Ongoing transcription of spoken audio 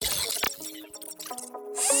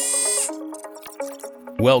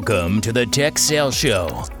Welcome to the Tech Sales Show,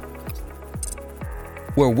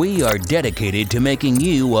 where we are dedicated to making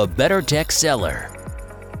you a better tech seller,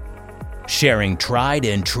 sharing tried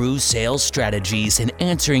and true sales strategies and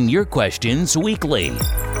answering your questions weekly.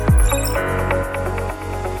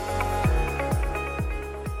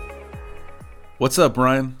 What's up,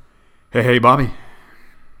 Brian? Hey, Bobby.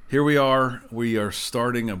 Here we are. We are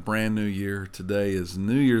starting a brand new year. Today is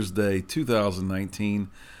New Year's Day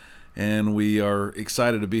 2019, and we are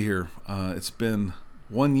excited to be here. It's been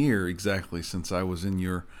 1 year exactly since I was in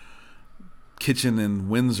your kitchen in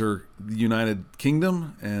Windsor, United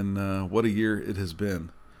Kingdom, and what a year it has been.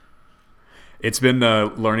 It's been a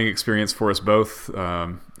learning experience for us both.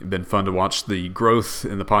 It's been fun to watch the growth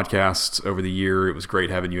in the podcast over the year. It was great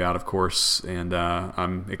having you out, of course, and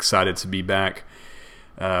I'm excited to be back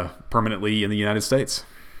permanently in the United States.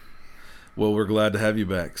 Well, we're glad to have you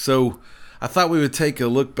back. So I thought we would take a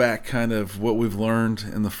look back, kind of what we've learned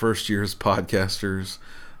in the first year as podcasters,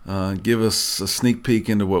 give us a sneak peek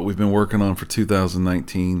into what we've been working on for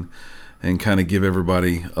 2019, and kind of give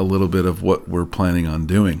everybody a little bit of what we're planning on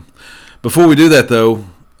doing. Before we do that, though,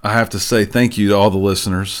 I have to say thank you to all the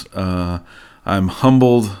listeners. I'm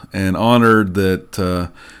humbled and honored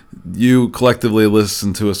that you collectively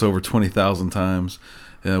listened to us over 20,000 times.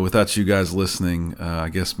 Without you guys listening, I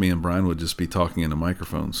guess me and Brian would just be talking into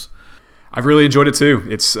microphones. I've really enjoyed it too.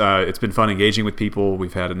 It's been fun engaging with people.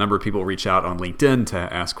 We've had a number of people reach out on LinkedIn to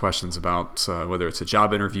ask questions about whether it's a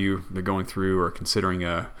job interview they're going through or considering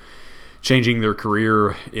changing their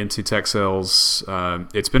career into tech sales.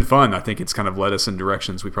 It's been fun. I think it's kind of led us in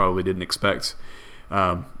directions we probably didn't expect.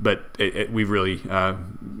 But we've really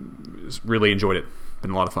enjoyed it.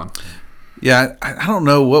 Been a lot of fun. Yeah, I don't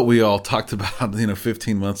know what we all talked about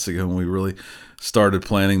 15 months ago when we really started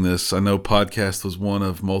planning this. I know podcast was one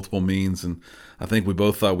of multiple means, and I think we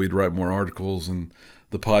both thought we'd write more articles, and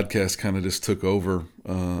the podcast kind of just took over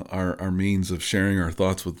our means of sharing our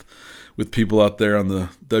thoughts with people out there on the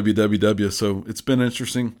WWW. So it's been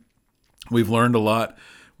interesting. We've learned a lot.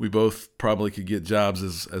 We both probably could get jobs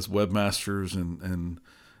as webmasters, and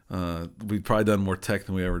we've probably done more tech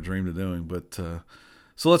than we ever dreamed of doing. But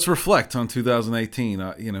so let's reflect on 2018.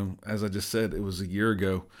 As I just said, it was a year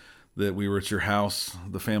ago that we were at your house.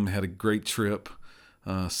 The family had a great trip.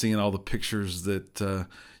 Seeing all the pictures that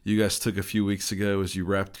you guys took a few weeks ago as you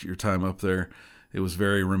wrapped your time up there, it was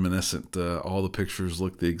very reminiscent. All the pictures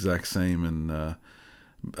looked the exact same, and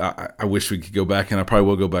I wish we could go back, and I probably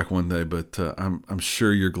will go back one day. But I'm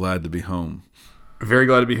sure you're glad to be home. Very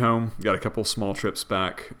glad to be home. Got a couple small trips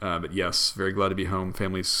back, but yes, very glad to be home.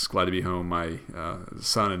 Family's glad to be home. My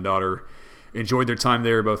son and daughter enjoyed their time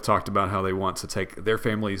there. Both talked about how they want to take their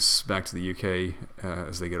families back to the UK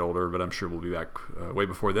as they get older, but I'm sure we'll be back way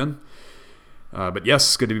before then. But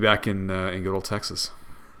yes, good to be back in good old Texas.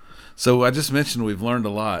 So I just mentioned we've learned a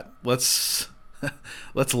lot. Let's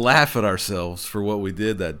laugh at ourselves for what we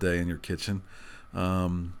did that day in your kitchen.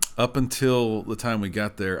 Up until the time we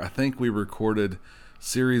got there, I think we recorded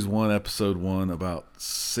Series 1, Episode 1 about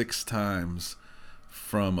 6 times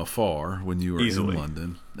from afar when you were Easily. in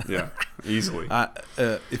London. Yeah, easily.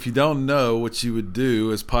 If you don't know what you would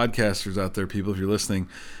do as podcasters out there, people, if you're listening,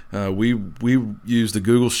 we used a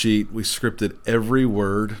Google Sheet. We scripted every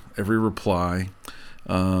word, every reply.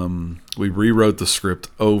 We rewrote the script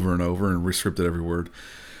over and over and re-scripted every word.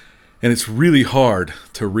 And it's really hard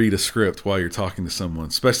to read a script while you're talking to someone,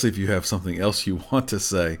 especially if you have something else you want to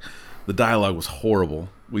say. The dialogue was horrible.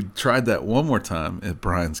 We tried that one more time at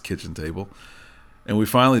Brian's kitchen table, and we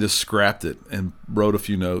finally just scrapped it and wrote a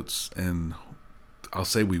few notes, and I'll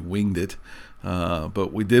say we winged it.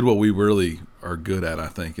 But we did what we really are good at, I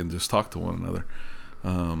think, and just talked to one another.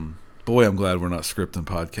 Boy, I'm glad we're not scripting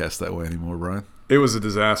podcasts that way anymore, Brian. It was a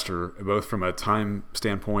disaster, both from a time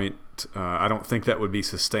standpoint. I don't think that would be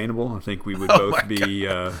sustainable. I think we would both be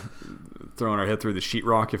throwing our head through the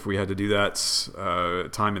sheetrock if we had to do that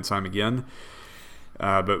time and time again.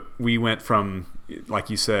 But we went from, like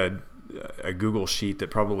you said, a Google sheet that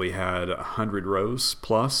probably had 100 rows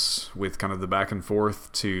plus with kind of the back and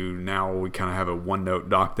forth to now we kind of have a OneNote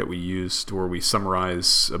doc that we use to where we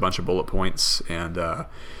summarize a bunch of bullet points and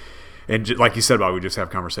like you said, Bob, we just have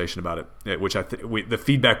conversation about it, which I think the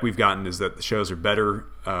feedback we've gotten is that the shows are better.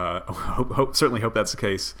 Certainly hope that's the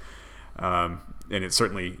case. And it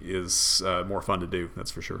certainly is more fun to do,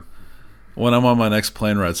 that's for sure. When I'm on my next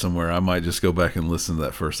plane ride somewhere, I might just go back and listen to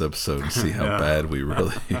that first episode and see how bad we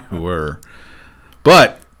really were.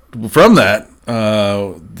 But from that,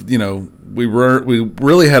 we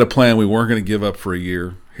really had a plan. We weren't going to give up for a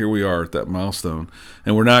year. Here we are at that milestone,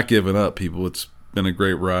 and we're not giving up, people. It's been a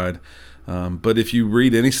great ride. But if you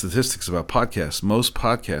read any statistics about podcasts, most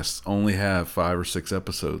podcasts only have 5 or 6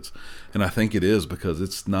 episodes, and I think it is because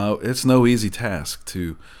it's no easy task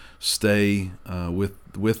to stay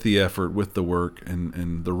with the effort, with the work,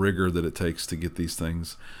 and the rigor that it takes to get these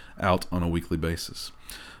things out on a weekly basis.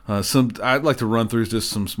 I'd like to run through just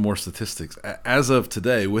some more statistics. As of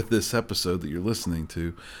today, with this episode that you're listening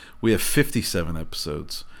to, we have 57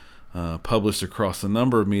 episodes published across a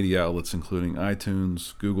number of media outlets, including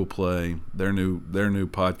iTunes, Google Play, their new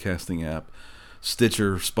podcasting app,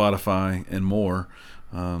 Stitcher, Spotify, and more.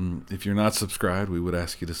 If you're not subscribed, we would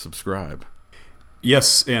ask you to subscribe.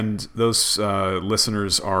 Yes, and those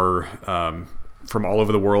listeners are from all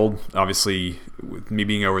over the world. Obviously, with me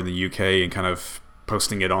being over in the UK and kind of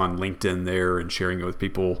posting it on LinkedIn there and sharing it with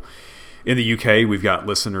people in the UK, we've got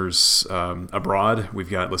listeners abroad. We've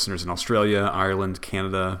got listeners in Australia, Ireland,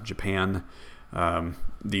 Canada, Japan. All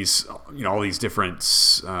these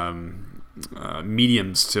different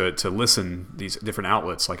mediums to listen. These different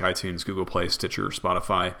outlets like iTunes, Google Play, Stitcher,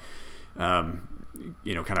 Spotify.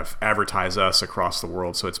 Kind of advertise us across the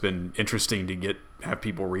world. So it's been interesting to have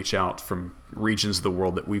people reach out from regions of the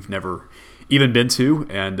world that we've never even been to,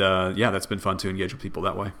 and that's been fun to engage with people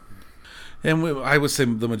that way. And I would say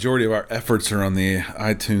the majority of our efforts are on the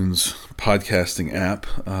iTunes podcasting app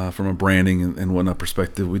from a branding and whatnot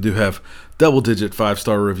perspective. We do have double-digit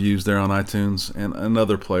 5-star reviews there on iTunes and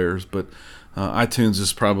other players, but iTunes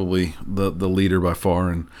is probably the leader by far,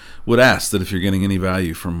 and would ask that if you're getting any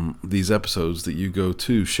value from these episodes that you go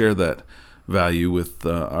to share that value with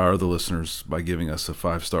our other listeners by giving us a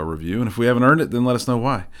 5-star review. And if we haven't earned it, then let us know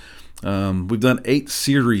why. We've done 8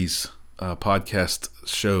 series podcast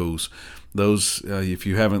shows. Those, if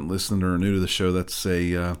you haven't listened or are new to the show, that's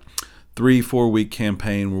a 3-4 week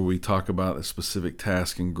campaign where we talk about a specific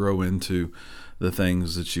task and grow into the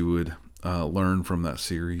things that you would learn from that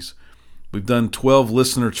series. We've done 12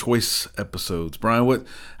 listener choice episodes. Brian, what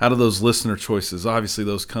out of those listener choices? Obviously,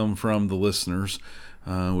 those come from the listeners.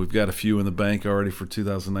 We've got a few in the bank already for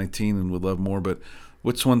 2019 and would love more, but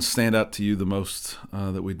which ones stand out to you the most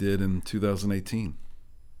that we did in 2018?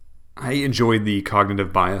 I enjoyed the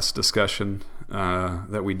cognitive bias discussion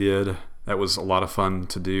that we did. That was a lot of fun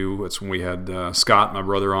to do. It's when we had Scott, my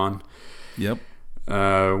brother, on. Yep.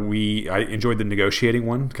 I enjoyed the negotiating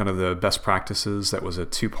one, kind of the best practices. That was a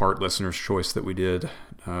 2-part listener's choice that we did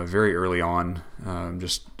very early on.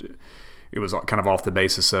 It was kind of off the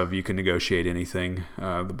basis of you can negotiate anything,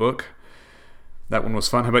 the book. That one was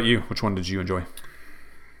fun. How about you? Which one did you enjoy?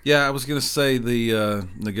 Yeah, I was going to say the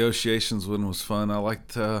negotiations one was fun. I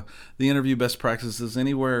liked the interview best practices.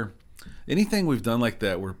 Anything we've done like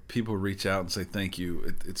that where people reach out and say thank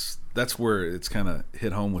you, that's where it's kind of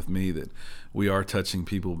hit home with me that we are touching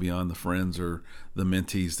people beyond the friends or the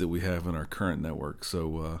mentees that we have in our current network.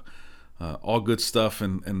 So all good stuff.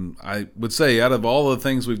 And I would say out of all the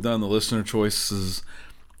things we've done, the listener choices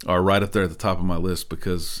are right up there at the top of my list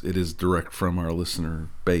because it is direct from our listener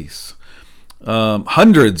base.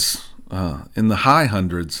 Hundreds, in the high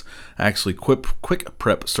hundreds, actually, Quick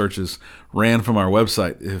Prep searches ran from our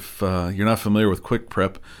website. If you're not familiar with Quick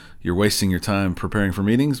Prep, you're wasting your time preparing for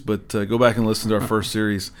meetings, but go back and listen to our first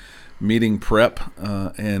series, Meeting Prep,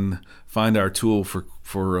 and find our tool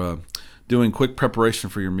for doing quick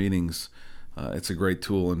preparation for your meetings. It's a great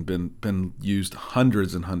tool and been used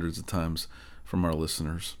hundreds and hundreds of times from our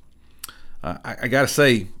listeners. I got to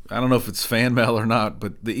say, I don't know if it's fan mail or not,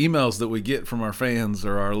 but the emails that we get from our fans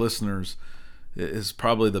or our listeners is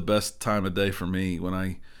probably the best time of day for me. When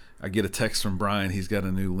I get a text from Brian, he's got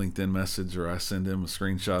a new LinkedIn message, or I send him a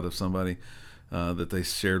screenshot of somebody that they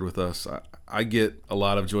shared with us. I get a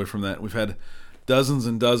lot of joy from that. We've had dozens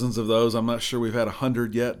and dozens of those. I'm not sure we've had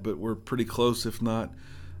 100 yet, but we're pretty close, if not.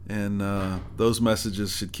 And those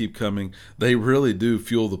messages should keep coming. They really do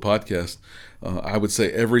fuel the podcast. I would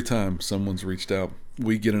say every time someone's reached out,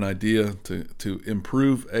 we get an idea to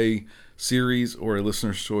improve a series or a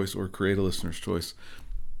listener's choice or create a listener's choice.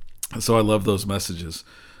 So I love those messages.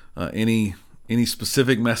 Any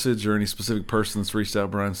specific message or any specific person that's reached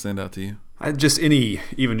out, Brian, stand out to you?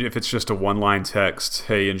 Even if it's just a one-line text,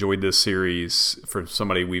 hey, enjoyed this series, for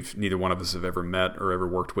somebody neither one of us have ever met or ever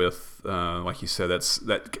worked with. Like you said,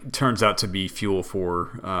 that turns out to be fuel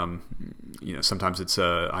for, sometimes it's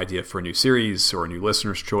an idea for a new series or a new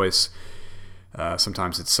listener's choice.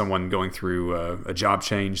 Sometimes it's someone going through a job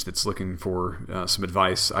change that's looking for some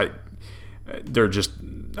advice. They're just,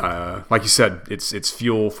 like you said, it's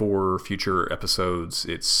fuel for future episodes.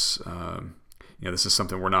 It's, this is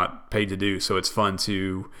something we're not paid to do, so it's fun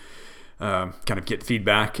to kind of get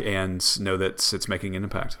feedback and know that it's making an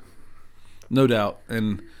impact. No doubt.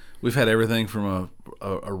 And we've had everything from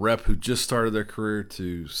a rep who just started their career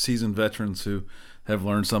to seasoned veterans who have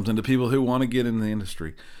learned something to people who want to get in the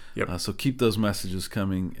industry. Yep. So keep those messages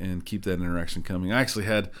coming and keep that interaction coming. I actually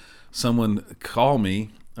had someone call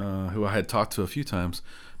me who I had talked to a few times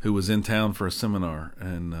who was in town for a seminar,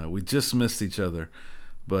 and we just missed each other.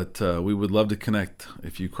 But we would love to connect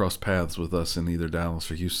if you cross paths with us in either Dallas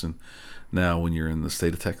or Houston now when you're in the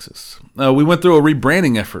state of Texas. We went through a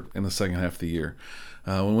rebranding effort in the second half of the year.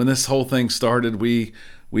 When this whole thing started, we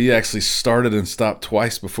actually started and stopped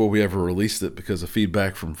twice before we ever released it because of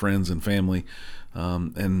feedback from friends and family.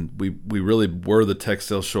 And we really were the Tech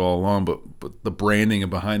Sales Show all along, but the branding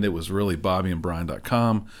behind it was really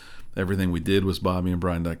BobbyandBrian.com. Everything we did was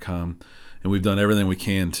BobbyandBrian.com. And we've done everything we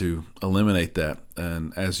can to eliminate that.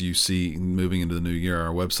 And as you see, moving into the new year,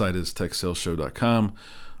 our website is TechSalesShow.com.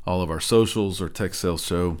 All of our socials are Tech Sales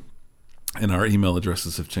Show, and our email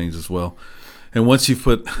addresses have changed as well. And once you've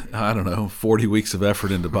put, 40 weeks of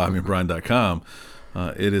effort into BobbyandBrian.com,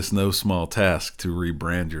 it is no small task to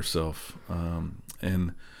rebrand yourself.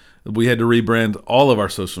 And we had to rebrand all of our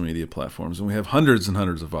social media platforms, and we have hundreds and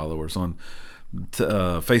hundreds of followers on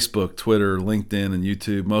Facebook, Twitter, LinkedIn, and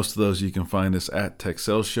YouTube. Most of those you can find us at Tech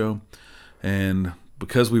Sales Show. And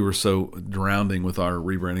because we were so drowning with our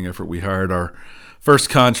rebranding effort, we hired our first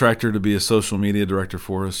contractor to be a social media director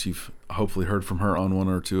for us. You've hopefully heard from her on one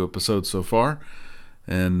or two episodes so far.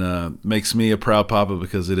 And makes me a proud papa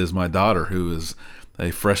because it is my daughter who is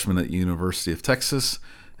a freshman at University of Texas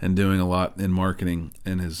and doing a lot in marketing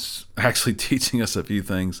and is actually teaching us a few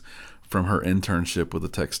things from her internship with a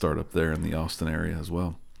tech startup there in the Austin area as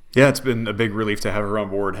well. Yeah, it's been a big relief to have her on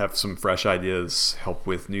board, have some fresh ideas, help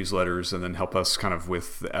with newsletters, and then help us kind of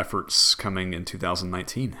with the efforts coming in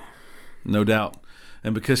 2019. No doubt.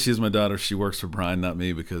 And because she's my daughter, she works for Brian, not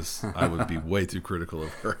me, because I would be way too critical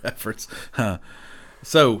of her efforts.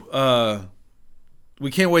 So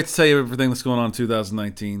we can't wait to tell you everything that's going on in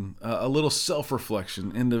 2019. A little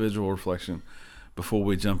self-reflection, individual reflection before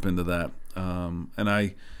we jump into that. And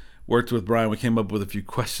I worked with Brian. We came up with a few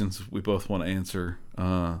questions we both want to answer.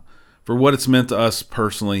 For what it's meant to us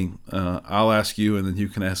personally, I'll ask you and then you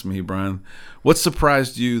can ask me, Brian. What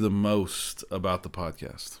surprised you the most about the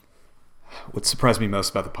podcast? What surprised me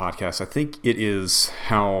most about the podcast, I think it is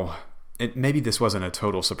how, maybe this wasn't a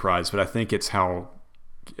total surprise, but I think it's how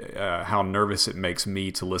nervous it makes me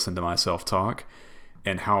to listen to myself talk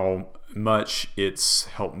and how much it's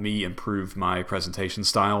helped me improve my presentation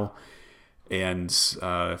style and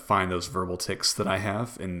find those verbal tics that I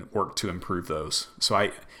have and work to improve those. So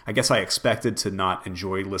I guess I expected to not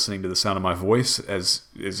enjoy listening to the sound of my voice, as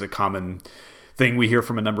is a common thing we hear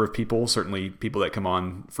from a number of people, certainly people that come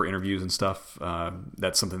on for interviews and stuff.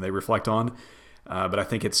 That's something they reflect on. But I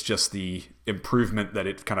think it's just the improvement that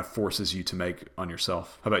it kind of forces you to make on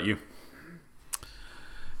yourself. How about you?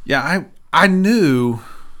 Yeah, I knew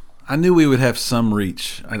we would have some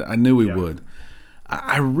reach. I knew we would.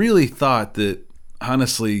 I really thought that,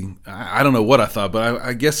 honestly, I don't know what I thought, but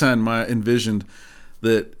I guess I envisioned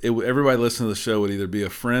that everybody listening to the show would either be a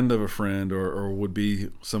friend of a friend or would be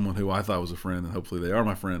someone who I thought was a friend, and hopefully they are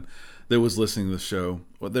my friend, that was listening to the show,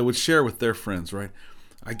 that would share with their friends, right?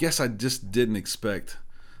 I guess I just didn't expect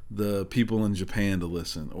the people in Japan to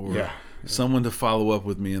listen, or someone to follow up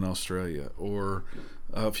with me in Australia, or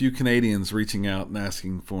a few Canadians reaching out and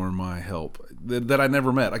asking for my help that I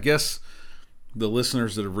never met. I guess the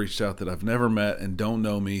listeners that have reached out that I've never met and don't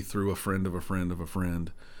know me through a friend of a friend of a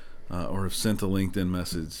friend, or have sent a LinkedIn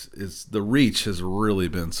message, the reach has really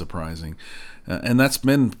been surprising. And that's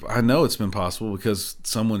been, I know it's been possible because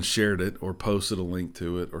someone shared it or posted a link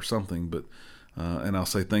to it or something, but and I'll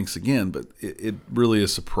say thanks again, but it really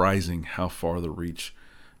is surprising how far the reach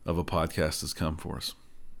of a podcast has come for us.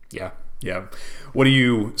 Yeah. What do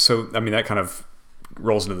you, so, I mean, that kind of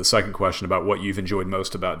rolls into the second question about what you've enjoyed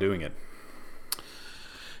most about doing it.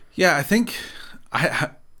 Yeah, I think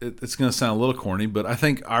it's going to sound a little corny, but I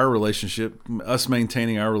think our relationship, us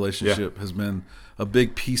maintaining our relationship, has been a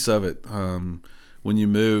big piece of it. When you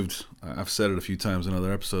moved, I've said it a few times in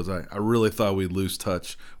other episodes, I really thought we'd lose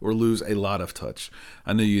touch or lose a lot of touch.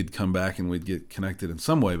 I knew you'd come back and we'd get connected in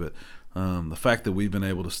some way, but the fact that we've been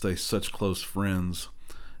able to stay such close friends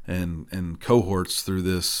and cohorts through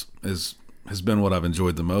this has been what I've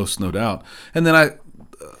enjoyed the most, no doubt. And then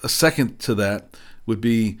a second to that would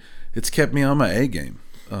be it's kept me on my A game.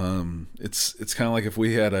 It's kind of like if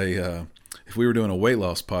we were doing a weight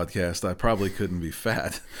loss podcast, I probably couldn't be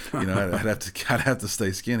fat. I'd have to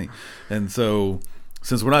stay skinny. And so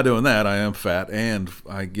since we're not doing that, I am fat and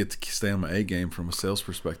I get to stay on my A game from a sales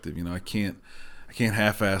perspective. I can't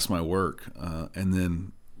half-ass my work and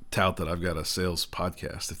then tout that I've got a sales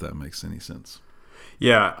podcast, if that makes any sense.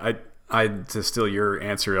 Yeah, I to steal your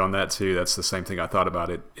answer on that too. That's the same thing I thought about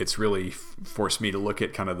it. It's really forced me to look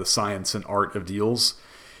at kind of the science and art of deals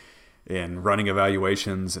and running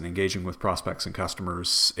evaluations and engaging with prospects and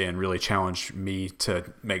customers, and really challenged me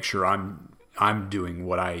to make sure I'm doing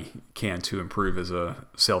what I can to improve as a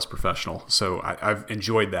sales professional. So I've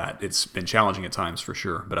enjoyed that. It's been challenging at times for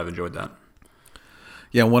sure, but I've enjoyed that.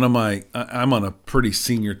 Yeah, I'm on a pretty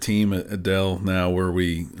senior team at Dell now, where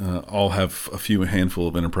we all have a handful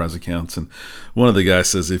of enterprise accounts. And one of the guys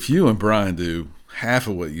says, if you and Brian do half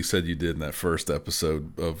of what you said you did in that first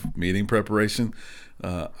episode of meeting preparation,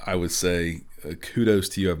 I would say kudos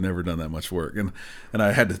to you. I've never done that much work. And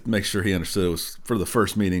I had to make sure he understood it was for the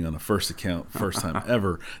first meeting on the first account, first time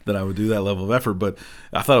ever, that I would do that level of effort. But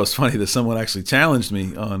I thought it was funny that someone actually challenged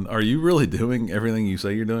me on, are you really doing everything you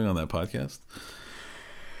say you're doing on that podcast?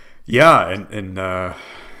 Yeah, and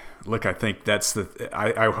look, I think that's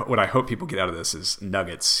what I hope people get out of this is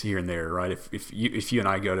nuggets here and there, right? If you and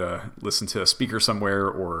I go to listen to a speaker somewhere,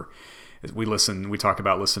 or we talk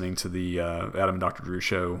about listening to the Adam and Dr. Drew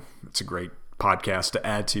show. It's a great podcast to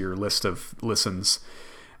add to your list of listens.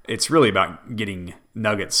 It's really about getting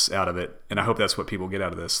nuggets out of it, and I hope that's what people get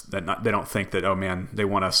out of this. They don't think that, oh man, they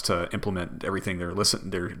want us to implement everything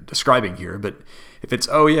they're describing here. But if it's,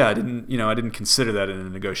 oh yeah, I didn't consider that in a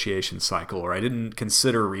negotiation cycle, or I didn't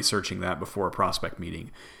consider researching that before a prospect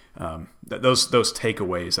meeting. Those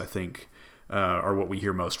takeaways, I think, are what we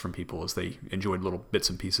hear most from people, as they enjoyed little bits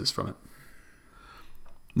and pieces from it.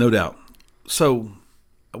 No doubt. So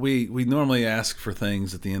we normally ask for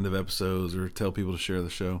things at the end of episodes, or tell people to share the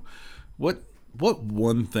show. What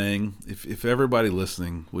one thing, if everybody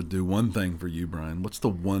listening would do one thing for you, Brian, what's the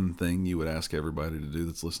one thing you would ask everybody to do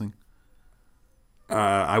that's listening?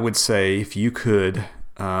 I would say if you could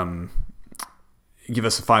give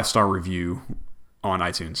us a 5-star review on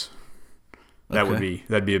iTunes.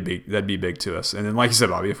 That'd be big to us. And then, like you said,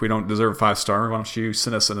 Bobby, if we don't deserve a 5-star, why don't you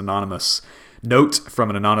send us an anonymous note from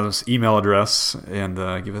an anonymous email address, and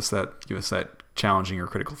give us that challenging or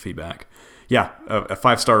critical feedback. Yeah, a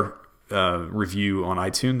 5-star review on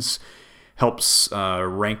iTunes helps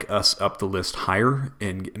rank us up the list higher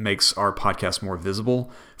and makes our podcast more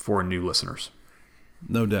visible for new listeners.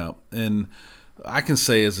 No doubt. And I can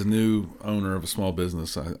say, as a new owner of a small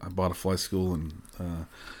business, I bought a flight school, and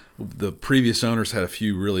the previous owners had a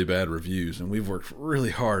few really bad reviews, and we've worked really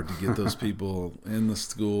hard to get those people in the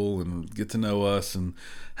school and get to know us and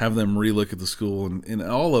have them relook at the school, and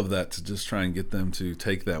all of that to just try and get them to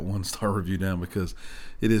take that 1-star review down, because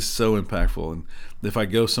it is so impactful. And if I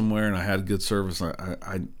go somewhere and I had good service,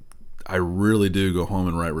 I really do go home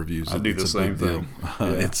and write reviews. I do the same thing.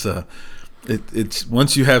 Yeah. It's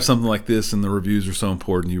once you have something like this and the reviews are so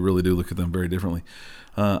important, you really do look at them very differently.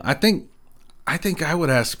 I think I would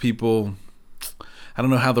ask people, I don't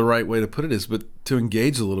know how the right way to put it is, but to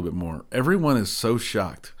engage a little bit more. Everyone is so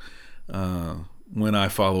shocked when I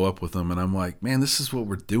follow up with them, and I'm like, man, this is what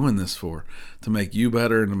we're doing this for, to make you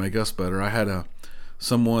better and to make us better. I had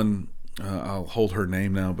someone, I'll hold her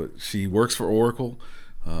name now, but she works for Oracle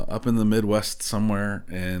up in the Midwest somewhere,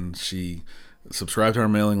 and she subscribed to our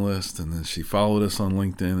mailing list, and then she followed us on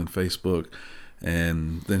LinkedIn and Facebook,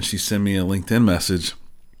 and then she sent me a LinkedIn message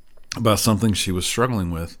about something she was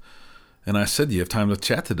struggling with. And I said, "Do you have time to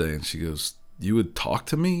chat today?" And she goes, "You would talk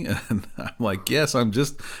to me?" And I'm like, "Yes, I'm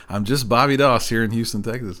just Bobby Doss here in Houston,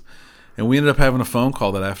 Texas." And we ended up having a phone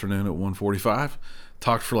call that afternoon at 1:45.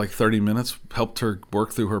 Talked for like 30 minutes, helped her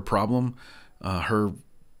work through her problem. Her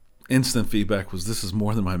instant feedback was, "This is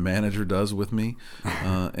more than my manager does with me."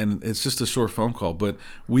 And it's just a short phone call, but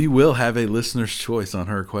we will have a listener's choice on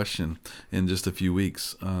her question in just a few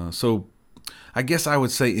weeks. So I guess I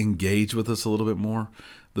would say engage with us a little bit more.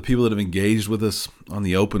 The people that have engaged with us on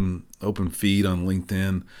the open feed on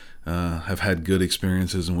LinkedIn have had good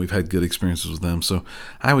experiences, and we've had good experiences with them. So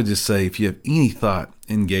I would just say, if you have any thought,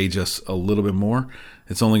 engage us a little bit more.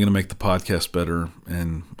 It's only going to make the podcast better,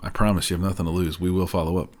 and I promise you have nothing to lose. We will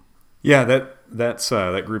follow up. Yeah,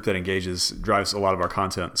 that group that engages drives a lot of our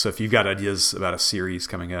content. So if you've got ideas about a series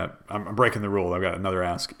coming up, I'm breaking the rule. I've got another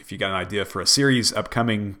ask. If you got an idea for a series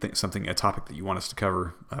upcoming, a topic that you want us to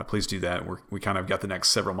cover, please do that. We kind of got the next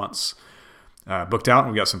several months booked out,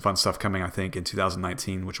 and we got some fun stuff coming, I think, in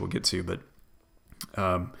 2019, which we'll get to. But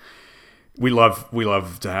we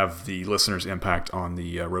love to have the listeners' impact on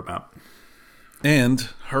the roadmap. And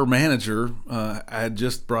her manager, I had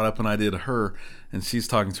just brought up an idea to her, and she's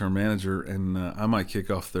talking to her manager, and I might kick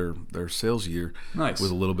off their sales year with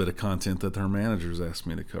a little bit of content that her managers asked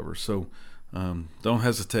me to cover. So don't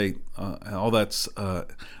hesitate. All that's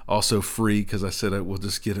also free because I said we'll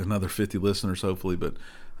just get another 50 listeners hopefully, but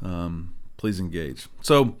please engage.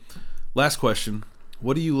 So last question,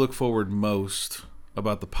 what do you look forward most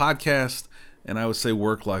about the podcast and I would say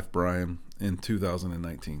work life, Brian, in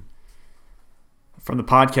 2019? From the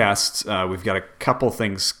podcast, we've got a couple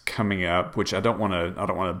things coming up, which I don't want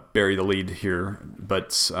to bury the lead here,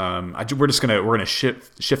 but we're gonna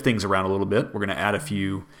shift things around a little bit. We're gonna add a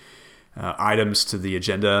few items to the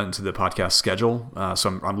agenda and to the podcast schedule.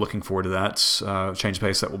 So I'm looking forward to that. Change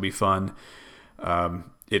pace, that will be fun. I'm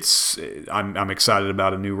excited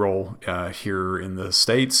about a new role here in the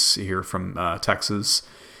States, here from Texas.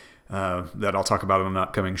 That I'll talk about on an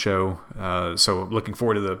upcoming show. So looking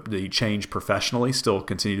forward to the change professionally, still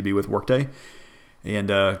continue to be with Workday, and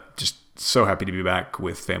just so happy to be back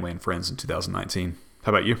with family and friends in 2019.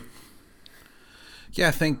 How about you? Yeah,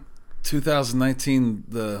 I think 2019,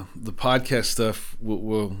 the podcast stuff,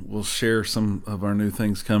 we'll share some of our new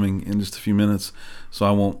things coming in just a few minutes, so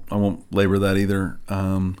I won't labor that either.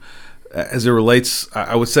 As it relates,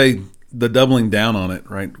 I would say the doubling down on it,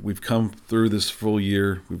 right? We've come through this full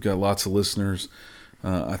year. We've got lots of listeners.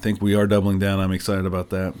 I think we are doubling down. I'm excited about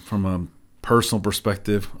that. From a personal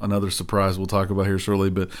perspective, another surprise we'll talk about here shortly,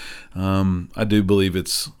 but I do believe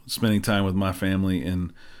it's spending time with my family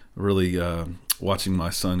and really watching my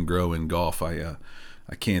son grow in golf. I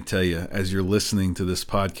can't tell you, as you're listening to this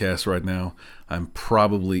podcast right now, I'm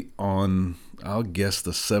probably on, I'll guess,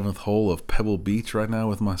 the 7th hole of Pebble Beach right now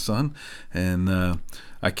with my son, and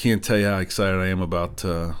I can't tell you how excited I am about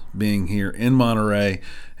being here in Monterey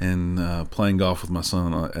and playing golf with my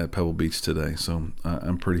son at Pebble Beach today. So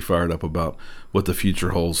I'm pretty fired up about what the future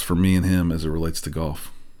holds for me and him as it relates to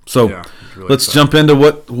golf. So really let's jump into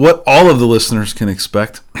what all of the listeners can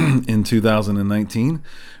expect in 2019.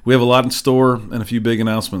 We have a lot in store and a few big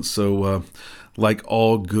announcements. So like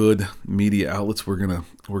all good media outlets, we're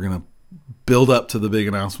gonna build up to the big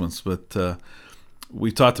announcements, but we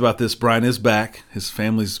talked about this. Brian is back. His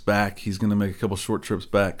family's back. He's going to make a couple short trips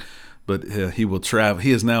back, but he will travel.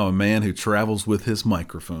 He is now a man who travels with his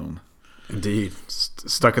microphone. Indeed.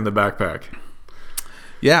 Stuck in the backpack.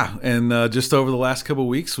 Yeah, and just over the last couple of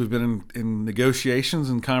weeks, we've been in negotiations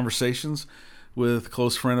and conversations with a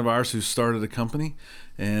close friend of ours who started a company,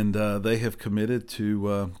 and they have committed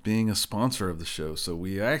to being a sponsor of the show. So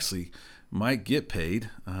we actually might get paid.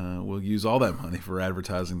 We'll use all that money for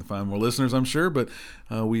advertising to find more listeners, I'm sure, but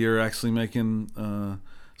we are actually making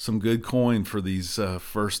some good coin for these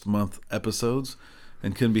first month episodes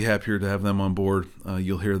and couldn't be happier to have them on board.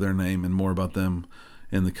 You'll hear their name and more about them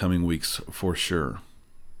in the coming weeks for sure.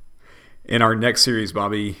 And our next series,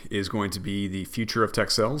 Bobby, is going to be the future of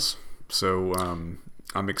tech sales. So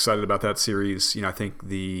I'm excited about that series. I think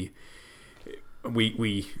we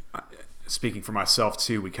speaking for myself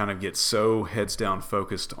too, we kind of get so heads down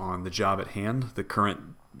focused on the job at hand, the current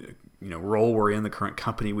role we're in, the current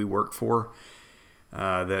company we work for,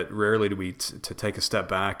 that rarely do we to take a step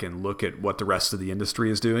back and look at what the rest of the industry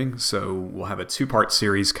is doing. So we'll have a 2-part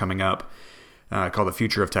series coming up called The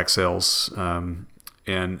Future of Tech Sales.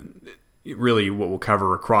 And really what we'll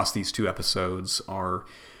cover across these 2 episodes are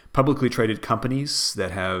publicly traded companies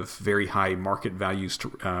that have very high market values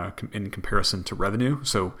in comparison to revenue.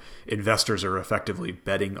 So investors are effectively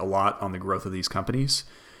betting a lot on the growth of these companies.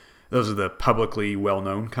 Those are the publicly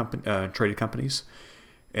well-known traded companies.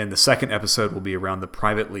 And the second episode will be around the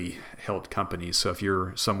privately held companies. So if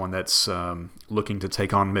you're someone that's looking to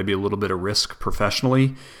take on maybe a little bit of risk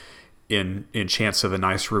professionally in chance of a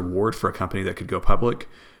nice reward for a company that could go public,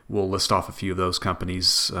 we'll list off a few of those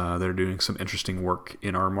companies that are doing some interesting work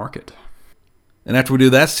in our market. And after we do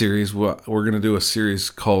that series, we're going to do a series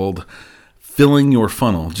called Filling Your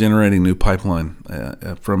Funnel, Generating New Pipeline.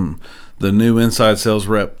 From the new inside sales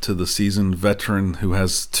rep to the seasoned veteran who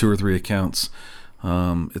has 2 or 3 accounts.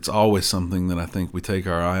 It's always something that I think we take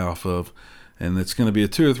our eye off of. And it's going to be a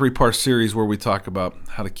 2 or 3 part series where we talk about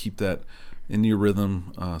how to keep that in your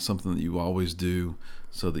rhythm, something that you always do,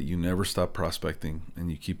 so that you never stop prospecting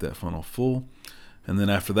and you keep that funnel full. And then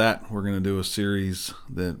after that, we're going to do a series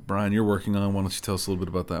that, Brian, you're working on. Why don't you tell us a little bit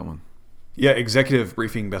about that one? Yeah, executive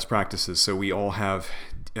briefing best practices. So we all have,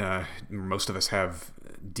 most of us have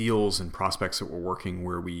deals and prospects that we're working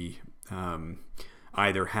where we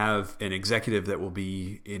either have an executive that will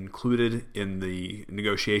be included in the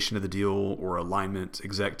negotiation of the deal or alignment,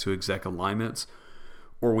 exec to exec alignments,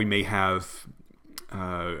 or we may have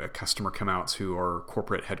a customer come out to our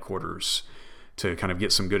corporate headquarters to kind of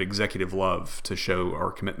get some good executive love to show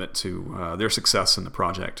our commitment to their success in the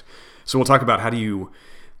project. So we'll talk about how do you.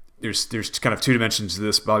 There's kind of 2 dimensions to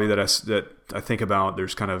this, Bobby, that I think about.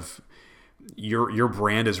 There's kind of your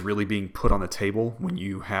brand is really being put on the table when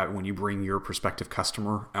you bring your prospective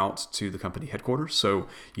customer out to the company headquarters. So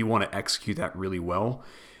you want to execute that really well.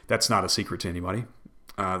 That's not a secret to anybody.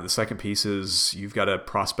 The second piece is you've got a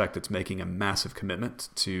prospect that's making a massive commitment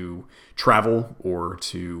to travel or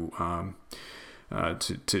to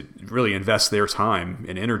really invest their time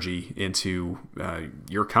and energy into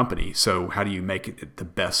your company. So how do you make it the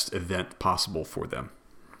best event possible for them?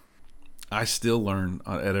 I still learn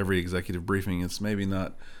at every executive briefing. It's maybe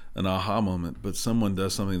not an aha moment, but someone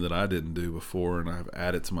does something that I didn't do before, and I've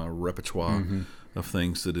added to my repertoire of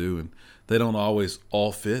things to do. And they don't always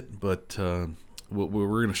all fit, but we're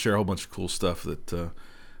going to share a whole bunch of cool stuff that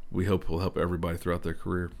we hope will help everybody throughout their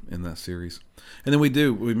career in that series. And then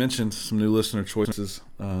we mentioned some new listener choices.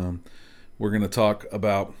 We're going to talk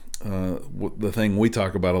about the thing we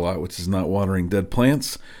talk about a lot, which is not watering dead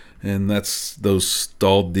plants. And that's those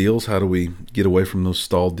stalled deals. How do we get away from those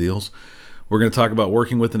stalled deals? We're going to talk about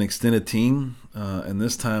working with an extended team. And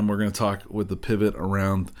this time we're going to talk with the pivot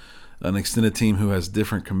around an extended team who has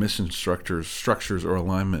different commission structures or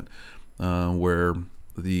alignment, where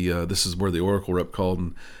this is where the Oracle rep called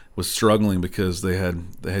and was struggling because they had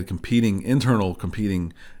internal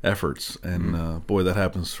competing efforts. And boy, that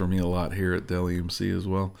happens for me a lot here at Dell EMC as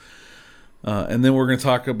well. And then we're going to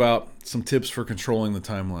talk about some tips for controlling the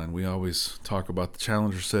timeline. We always talk about the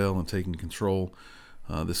challenger sale and taking control.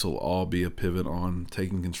 This will all be a pivot on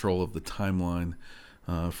taking control of the timeline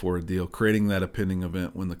for a deal, creating that impending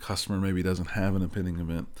event when the customer maybe doesn't have an impending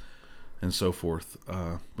event, and so forth.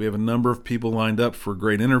 We have a number of people lined up for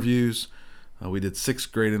great interviews. We did 6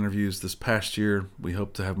 great interviews this past year. We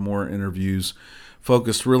hope to have more interviews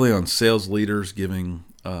focused really on sales leaders, giving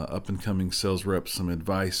up-and-coming sales reps some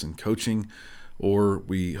advice and coaching, or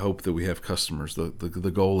we hope that we have customers.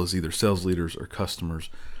 The goal is either sales leaders or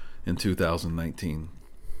customers in 2019.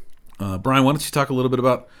 Brian, why don't you talk a little bit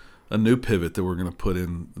about a new pivot that we're going to put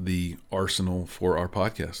in the arsenal for our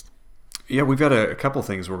podcast? Yeah, we've got a couple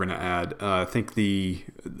things we're going to add. I think the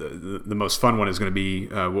most fun one is going to be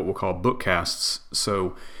what we'll call bookcasts.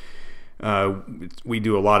 So we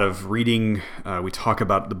do a lot of reading. We talk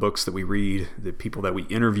about the books that we read. The people that we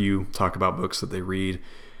interview talk about books that they read.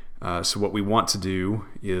 So what we want to do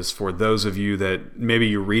is for those of you that maybe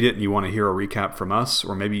you read it and you want to hear a recap from us,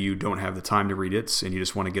 or maybe you don't have the time to read it and you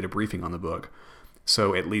just want to get a briefing on the book.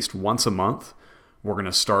 So at least once a month, we're going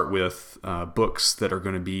to start with books that are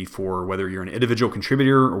going to be for whether you're an individual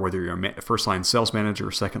contributor or whether you're a first-line sales manager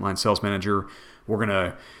or second-line sales manager.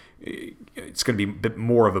 It's going to be a bit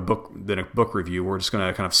more of a book than a book review. We're just going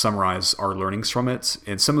to kind of summarize our learnings from it.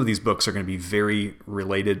 And some of these books are going to be very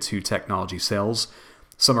related to technology sales.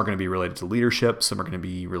 Some are going to be related to leadership. Some are going to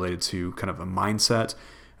be related to kind of a mindset.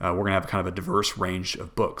 We're going to have kind of a diverse range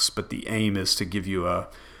of books. But the aim is to give you a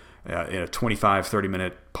 25,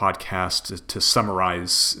 30-minute podcast to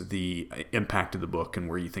summarize the impact of the book and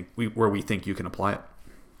where we think you can apply it.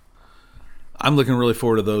 I'm looking really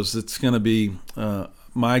forward to those. It's going to be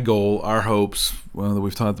my goal, our hopes, one that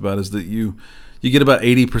we've talked about, is that you get about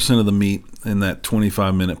 80% of the meat in that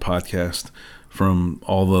 25-minute podcast from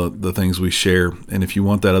all the things we share. And if you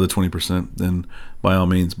want that other 20%, then by all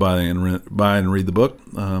means, buy and read the book.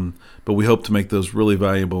 But we hope to make those really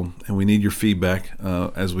valuable, and we need your feedback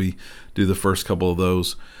as we do the first couple of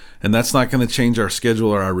those. And that's not going to change our schedule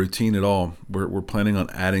or our routine at all. We're planning on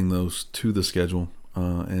adding those to the schedule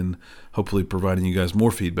and hopefully providing you guys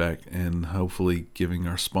more feedback and hopefully giving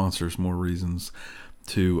our sponsors more reasons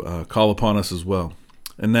to call upon us as well.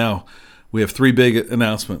 And now we have 3 big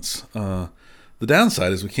announcements. The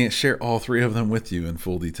downside is we can't share all 3 of them with you in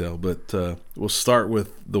full detail, but we'll start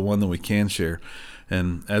with the one that we can share.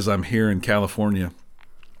 And as I'm here in California,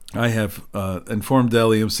 I have informed Dell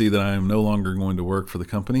EMC that I am no longer going to work for the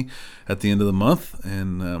company at the end of the month,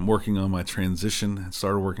 and I'm working on my transition. I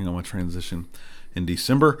started working on my transition in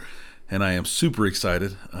December, and I am super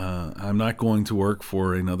excited. I'm not going to work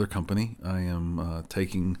for another company. I am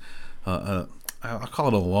taking I'll call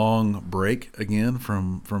it a long break again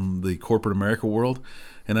from the corporate America world,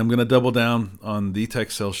 and I'm going to double down on the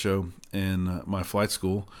Tech Sales Show and my flight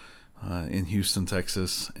school in Houston,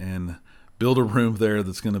 Texas, and build a room there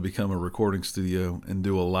that's going to become a recording studio and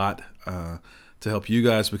do a lot to help you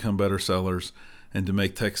guys become better sellers and to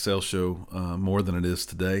make Tech Sales Show more than it is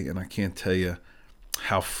today. And I can't tell you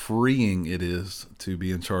how freeing it is to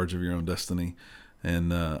be in charge of your own destiny.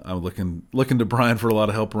 And I'm looking to Brian for a lot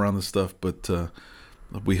of help around this stuff, but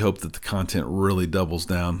we hope that the content really doubles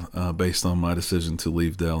down based on my decision to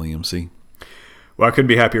leave Dell EMC. Well, I couldn't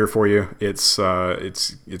be happier for you. It's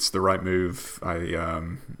the right move.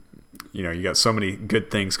 you got so many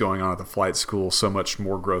good things going on at the flight school, so much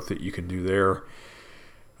more growth that you can do there.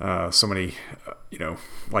 So many,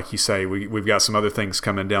 like you say, we've got some other things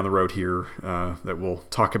coming down the road here that we'll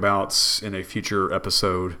talk about in a future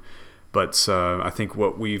episode. But I think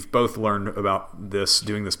what we've both learned about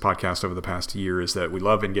doing this podcast over the past year is that we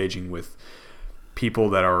love engaging with people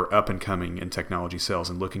that are up and coming in technology sales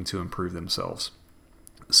and looking to improve themselves.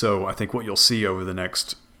 So I think what you'll see over the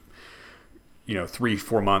next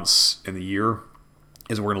 3-4 months in the year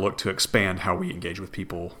is we're going to look to expand how we engage with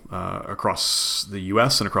people across the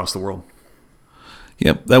U.S. and across the world.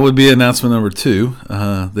 Yep, that would be announcement number 2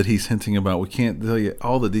 that he's hinting about. We can't tell you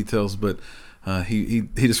all the details, but he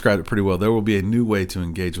described it pretty well. There will be a new way to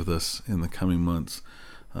engage with us in the coming months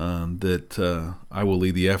that I will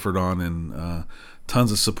lead the effort on, and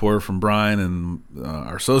tons of support from Brian and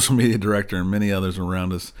our social media director and many others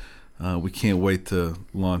around us. We can't wait to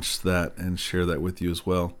launch that and share that with you as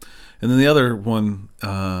well. And then the other one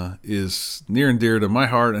is near and dear to my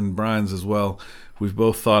heart and Brian's as well. We've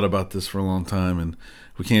both thought about this for a long time, and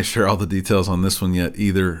we can't share all the details on this one yet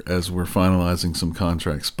either, as we're finalizing some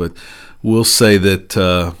contracts. But we'll say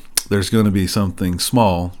that there's going to be something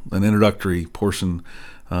small, an introductory portion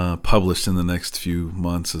published in the next few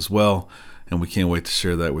months as well. And we can't wait to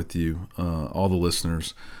share that with you, all the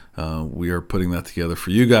listeners. We are putting that together for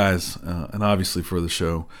you guys and obviously for the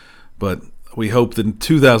show. But we hope that in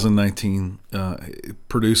 2019 it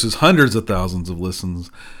produces hundreds of thousands of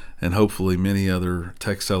listens and hopefully many other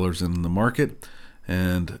tech sellers in the market.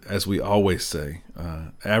 And as we always say,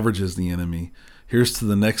 average is the enemy. Here's to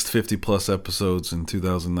the next 50 plus episodes in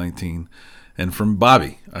 2019. And from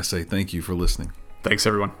Bobby, I say thank you for listening. Thanks,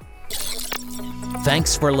 everyone.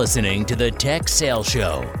 Thanks for listening to the Tech Sales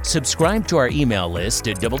Show. Subscribe to our email list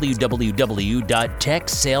at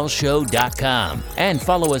www.techsaleshow.com and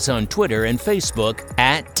follow us on Twitter and Facebook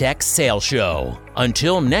at Tech Sales Show.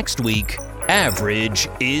 Until next week, average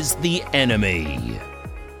is the enemy.